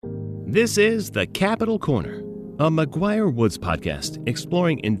This is The Capital Corner, a McGuire Woods podcast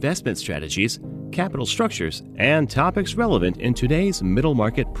exploring investment strategies, capital structures, and topics relevant in today's middle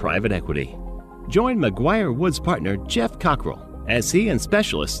market private equity. Join McGuire Woods partner Jeff Cockrell as he and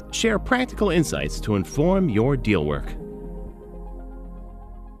specialists share practical insights to inform your deal work.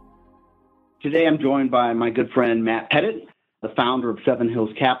 Today I'm joined by my good friend Matt Pettit, the founder of Seven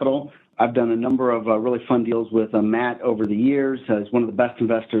Hills Capital. I've done a number of really fun deals with Matt over the years. He's one of the best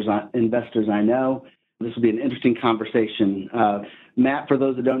investors I know. This will be an interesting conversation. Matt, for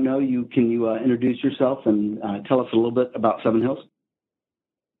those that don't know you, can you introduce yourself and tell us a little bit about Seven Hills?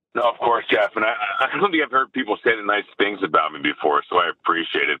 No, of course, Jeff. And I don't think I've heard people say the nice things about me before, so I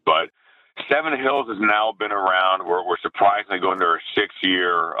appreciate it. But Seven Hills has now been around. We're surprisingly going to our sixth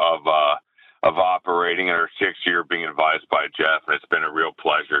year of operating and our sixth year being advised by Jeff. And it's been a real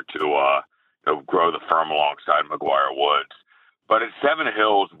pleasure to grow the firm alongside McGuire Woods. But at Seven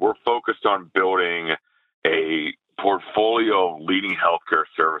Hills, we're focused on building a portfolio of leading healthcare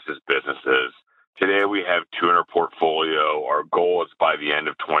services businesses. Today, we have two in our portfolio. Our goal is by the end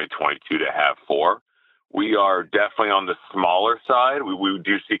of 2022 to have four. We are definitely on the smaller side. We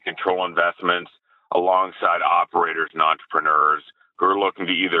do see control investments alongside operators and entrepreneurs who are looking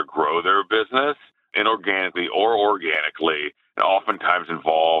to either grow their business inorganically or organically, and oftentimes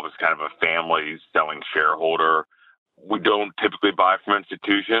involve as kind of a family selling shareholder. We don't typically buy from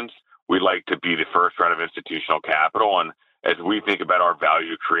institutions. We like to be the first round of institutional capital. And as we think about our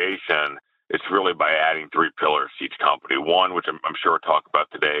value creation, it's really by adding three pillars to each company. One, which I'm sure we'll talk about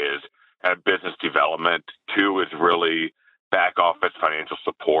today, is kind of business development. Two is really back office financial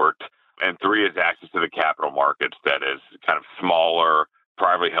support. And three is access to the capital markets that is kind of smaller,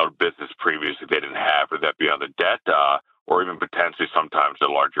 privately held business previously they didn't have, whether that be on the debt or even potentially sometimes the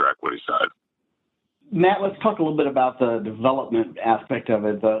larger equity side. Matt, let's talk a little bit about the development aspect of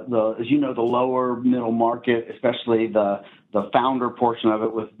it. As you know, the lower middle market, especially the founder portion of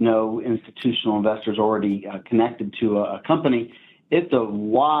it with no institutional investors already connected to a company, it's a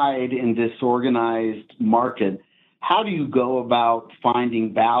wide and disorganized market. How do you go about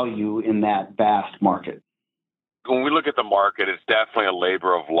finding value in that vast market? When we look at the market, it's definitely a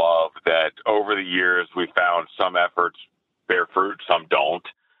labor of love that over the years we found some efforts bear fruit, some don't.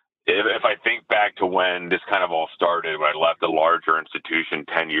 If I think back to when this kind of all started, when I left a larger institution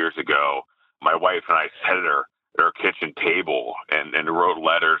 10 years ago, my wife and I sat at our kitchen table and wrote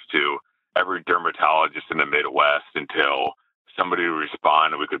letters to every dermatologist in the Midwest until somebody would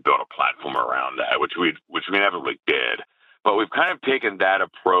respond and we could build a platform around that, which we inevitably did. But we've kind of taken that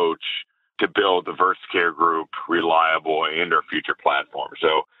approach to build the Versacare Group, Reliable, and our future platform.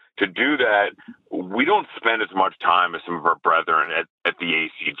 So to do that, we don't spend as much time as some of our brethren at the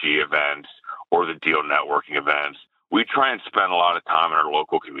ACG events or the deal networking events. We try and spend a lot of time in our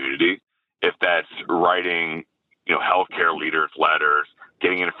local community, if that's writing, healthcare leaders letters,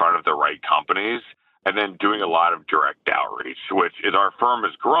 getting in front of the right companies, and then doing a lot of direct outreach, which as our firm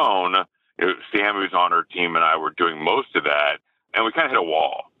has grown, Sam, who's on our team, and I were doing most of that, and we kind of hit a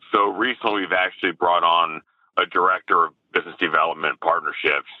wall. So recently we've actually brought on a director of business development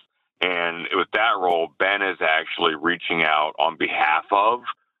partnerships. And with that role, Ben is actually reaching out on behalf of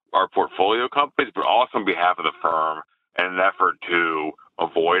our portfolio companies, but also on behalf of the firm in an effort to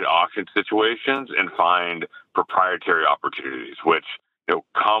avoid auction situations and find proprietary opportunities, which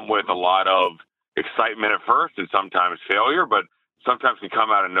come with a lot of excitement at first and sometimes failure, but sometimes can come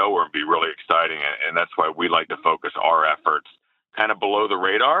out of nowhere and be really exciting. And that's why we like to focus our efforts kind of below the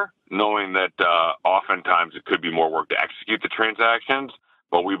radar, knowing that oftentimes it could be more work to execute the transactions,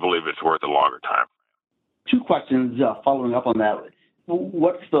 but we believe it's worth a longer time. Two questions following up on that.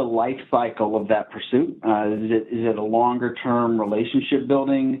 What's the life cycle of that pursuit? Is it a longer-term relationship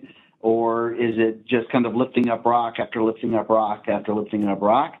building, or is it just kind of lifting up rock after lifting up rock after lifting up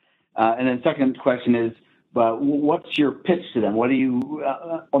rock? And then second question is, what's your pitch to them? What do you,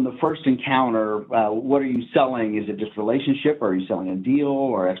 on the first encounter, what are you selling? Is it just relationship, or are you selling a deal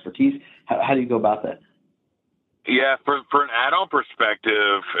or expertise? How do you go about that? Yeah, for an add-on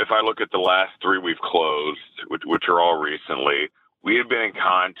perspective, if I look at the last three we've closed, which are all recently, we have been in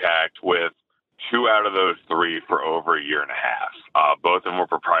contact with two out of those three for over a year and a half. Both of them were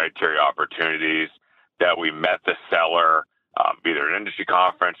proprietary opportunities that we met the seller, either an industry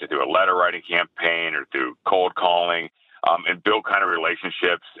conference or through a letter writing campaign or through cold calling, and built kind of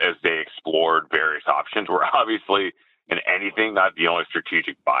relationships as they explored various options. We're obviously in anything not the only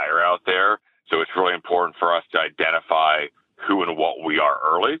strategic buyer out there. So it's really important for us to identify who and what we are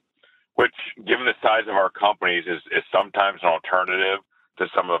early, which, given the size of our companies, is sometimes an alternative to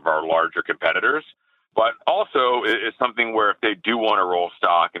some of our larger competitors. But also it's something where if they do want to roll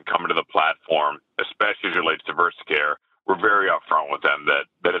stock and come into the platform, especially as it relates to VersaCare, we're very upfront with them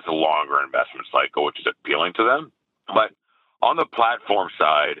that it's a longer investment cycle, which is appealing to them. But on the platform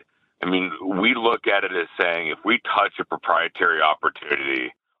side, I mean, we look at it as saying if we touch a proprietary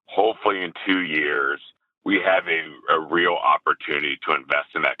opportunity, hopefully in 2 years, we have a real opportunity to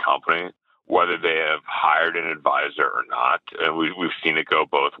invest in that company, whether they have hired an advisor or not. And we've seen it go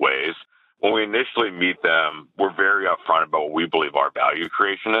both ways. When we initially meet them, we're very upfront about what we believe our value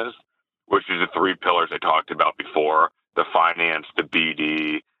creation is, which is the 3 pillars I talked about before, the finance, the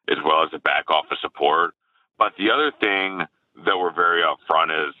BD, as well as the back office support. But the other thing that we're very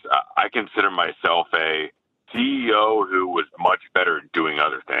upfront is I consider myself a CEO who was much better at doing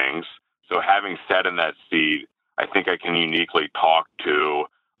other things. So having sat in that seat, I think I can uniquely talk to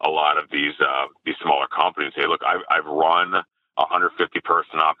a lot of these smaller companies. Say, look, I've run a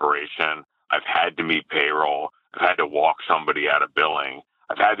 150-person operation. I've had to meet payroll. I've had to walk somebody out of billing.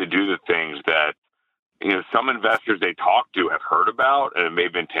 I've had to do the things that some investors they talk to have heard about and it may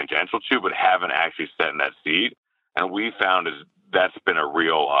have been tangential to, but haven't actually sat in that seat. And we found that's been a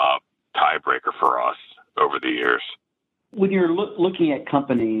real tiebreaker for us over the years. When you're looking at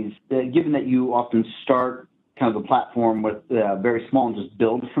companies, given that you often start kind of the platform with very small and just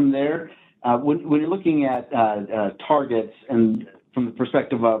build from there, when you're looking at targets and from the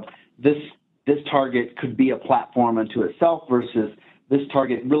perspective of this target could be a platform unto itself versus this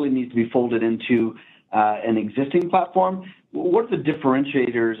target really needs to be folded into an existing platform, what are the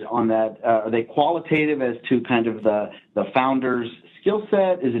differentiators on that? Are they qualitative as to kind of the founder's skill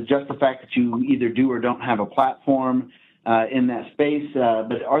set? Is it just the fact that you either do or don't have a platform in that space?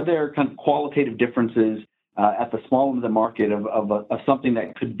 But are there kind of qualitative differences at the small end of the market of something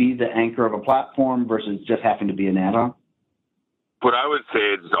that could be the anchor of a platform versus just having to be an add-on? What I would say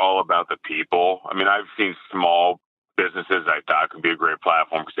it's all about the people. I mean, I've seen small businesses I thought could be a great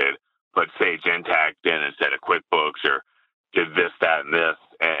platform because they'd put Sage Intacct in instead of QuickBooks or did this, that, and this.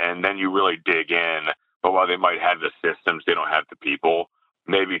 And then you really dig in. But while they might have the systems, they don't have the people.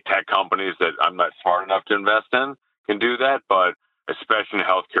 Maybe tech companies that I'm not smart enough to invest in can do that. But especially in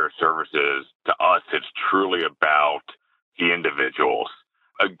healthcare services, to us, it's truly about the individuals.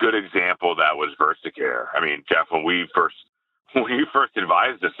 A good example of that was VersaCare. I mean, Jeff, when you first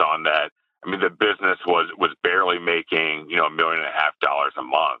advised us on that, I mean, the business was barely making, $1.5 million a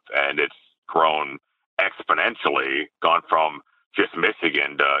month, and it's grown exponentially, gone from just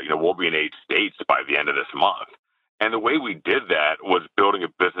Michigan to, we'll be in 8 states by the end of this month. And the way we did that was building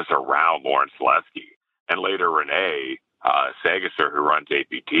a business around Lauren Selesky and later Renee Sagasser, who runs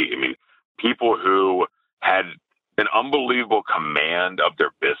APT. I mean, people who had an unbelievable command of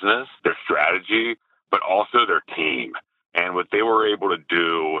their business, their strategy, but also their team. And what they were able to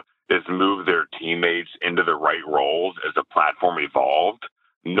do is move their teammates into the right roles as the platform evolved,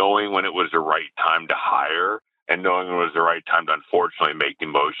 knowing when it was the right time to hire and knowing when it was the right time to unfortunately make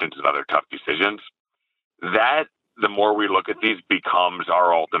emotions and other tough decisions. That, the more we look at these, becomes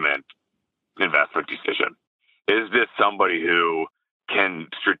our ultimate investment decision. Is this somebody who can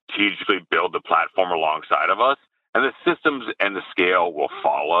strategically build the platform alongside of us? And the systems and the scale will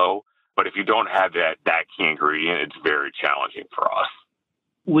follow. But if you don't have that key ingredient, it's very challenging for us.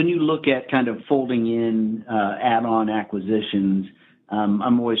 When you look at kind of folding in add-on acquisitions,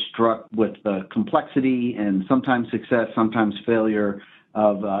 I'm always struck with the complexity and sometimes success, sometimes failure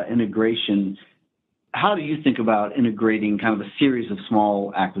of integration. How do you think about integrating kind of a series of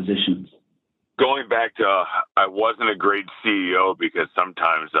small acquisitions? Going back to, I wasn't a great CEO because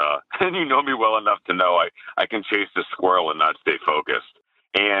sometimes, and you know me well enough to know I can chase the squirrel and not stay focused.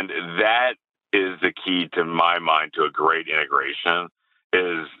 And that is the key to my mind to a great integration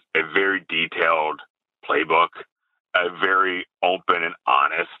is a very detailed playbook, a very open and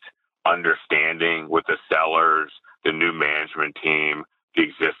honest understanding with the sellers, the new management team, the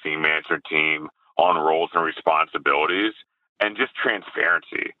existing management team on roles and responsibilities, and just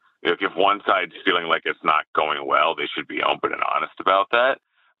transparency. If one side's feeling like it's not going well, they should be open and honest about that.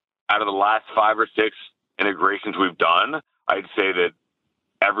 Out of the last 5 or 6 integrations we've done, I'd say that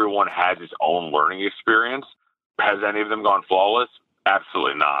everyone has its own learning experience. Has any of them gone flawless?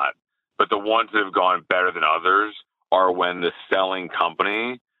 Absolutely not. But the ones that have gone better than others are when the selling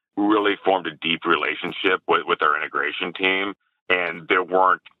company really formed a deep relationship with our integration team, and there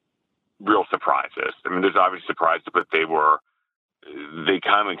weren't real surprises. I mean, there's obviously surprises, but they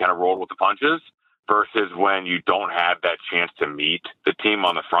kind of rolled with the punches versus when you don't have that chance to meet the team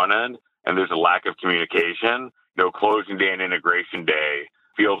on the front end and there's a lack of communication. Closing day and integration day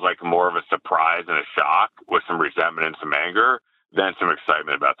feels like more of a surprise and a shock with some resentment and some anger than some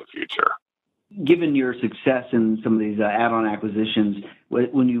excitement about the future. Given your success in some of these add-on acquisitions,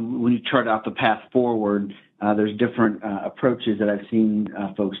 when you chart out the path forward, there's different approaches that I've seen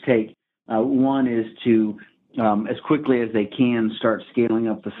folks take. One is to, as quickly as they can, start scaling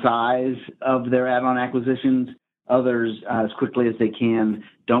up the size of their add-on acquisitions. Others, as quickly as they can,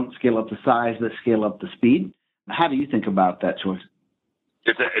 don't scale up the size, but scale up the speed. How do you think about that choice?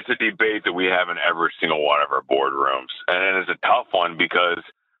 It's a debate that we have in every single one of our boardrooms. And it's a tough one because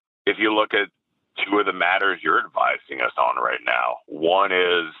if you look at two of the matters you're advising us on right now, one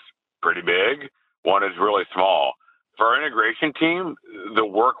is pretty big, one is really small. For our integration team, the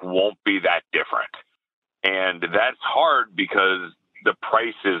work won't be that different. And that's hard because the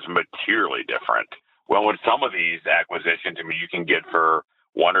price is materially different. Well, with some of these acquisitions, you can get for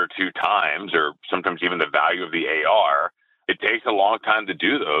 1 or 2 times, or sometimes even the value of the AR. It takes a long time to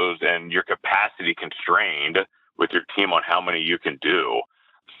do those, and you're capacity constrained with your team on how many you can do.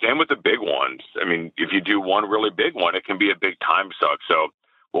 Same with the big ones. If you do one really big one, it can be a big time suck. So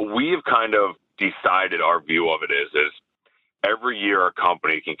what we've kind of decided our view of it is every year a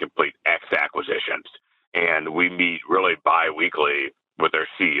company can complete X acquisitions, and we meet really bi-weekly with our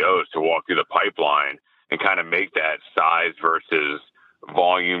CEOs to walk through the pipeline and kind of make that size versus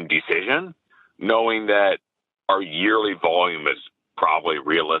volume decision, knowing that our yearly volume is probably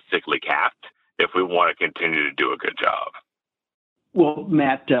realistically capped if we want to continue to do a good job. Well,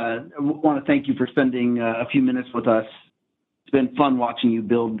 Matt, I want to thank you for spending a few minutes with us. It's been fun watching you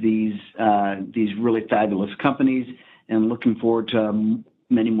build these really fabulous companies, and looking forward to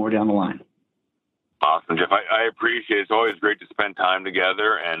many more down the line. Awesome, Jeff. I appreciate it. It's always great to spend time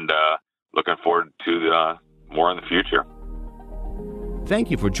together, and looking forward to more in the future.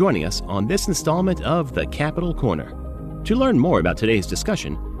 Thank you for joining us on this installment of The Capital Corner. To learn more about today's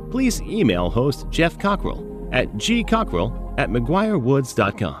discussion, please email host Jeff Cockrell at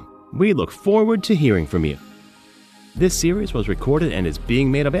gcockrell@mcguirewoods.com. We look forward to hearing from you. This series was recorded and is being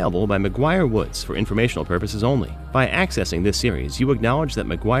made available by McGuire Woods for informational purposes only. By accessing this series, you acknowledge that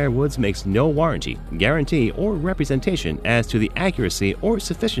McGuire Woods makes no warranty, guarantee, or representation as to the accuracy or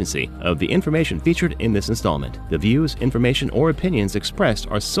sufficiency of the information featured in this installment. The views, information, or opinions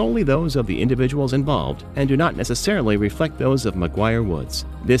expressed are solely those of the individuals involved and do not necessarily reflect those of McGuire Woods.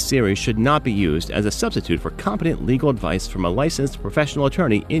 This series should not be used as a substitute for competent legal advice from a licensed professional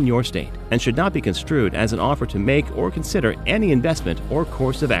attorney in your state, and should not be construed as an offer to make or consider any investment or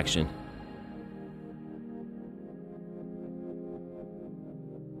course of action.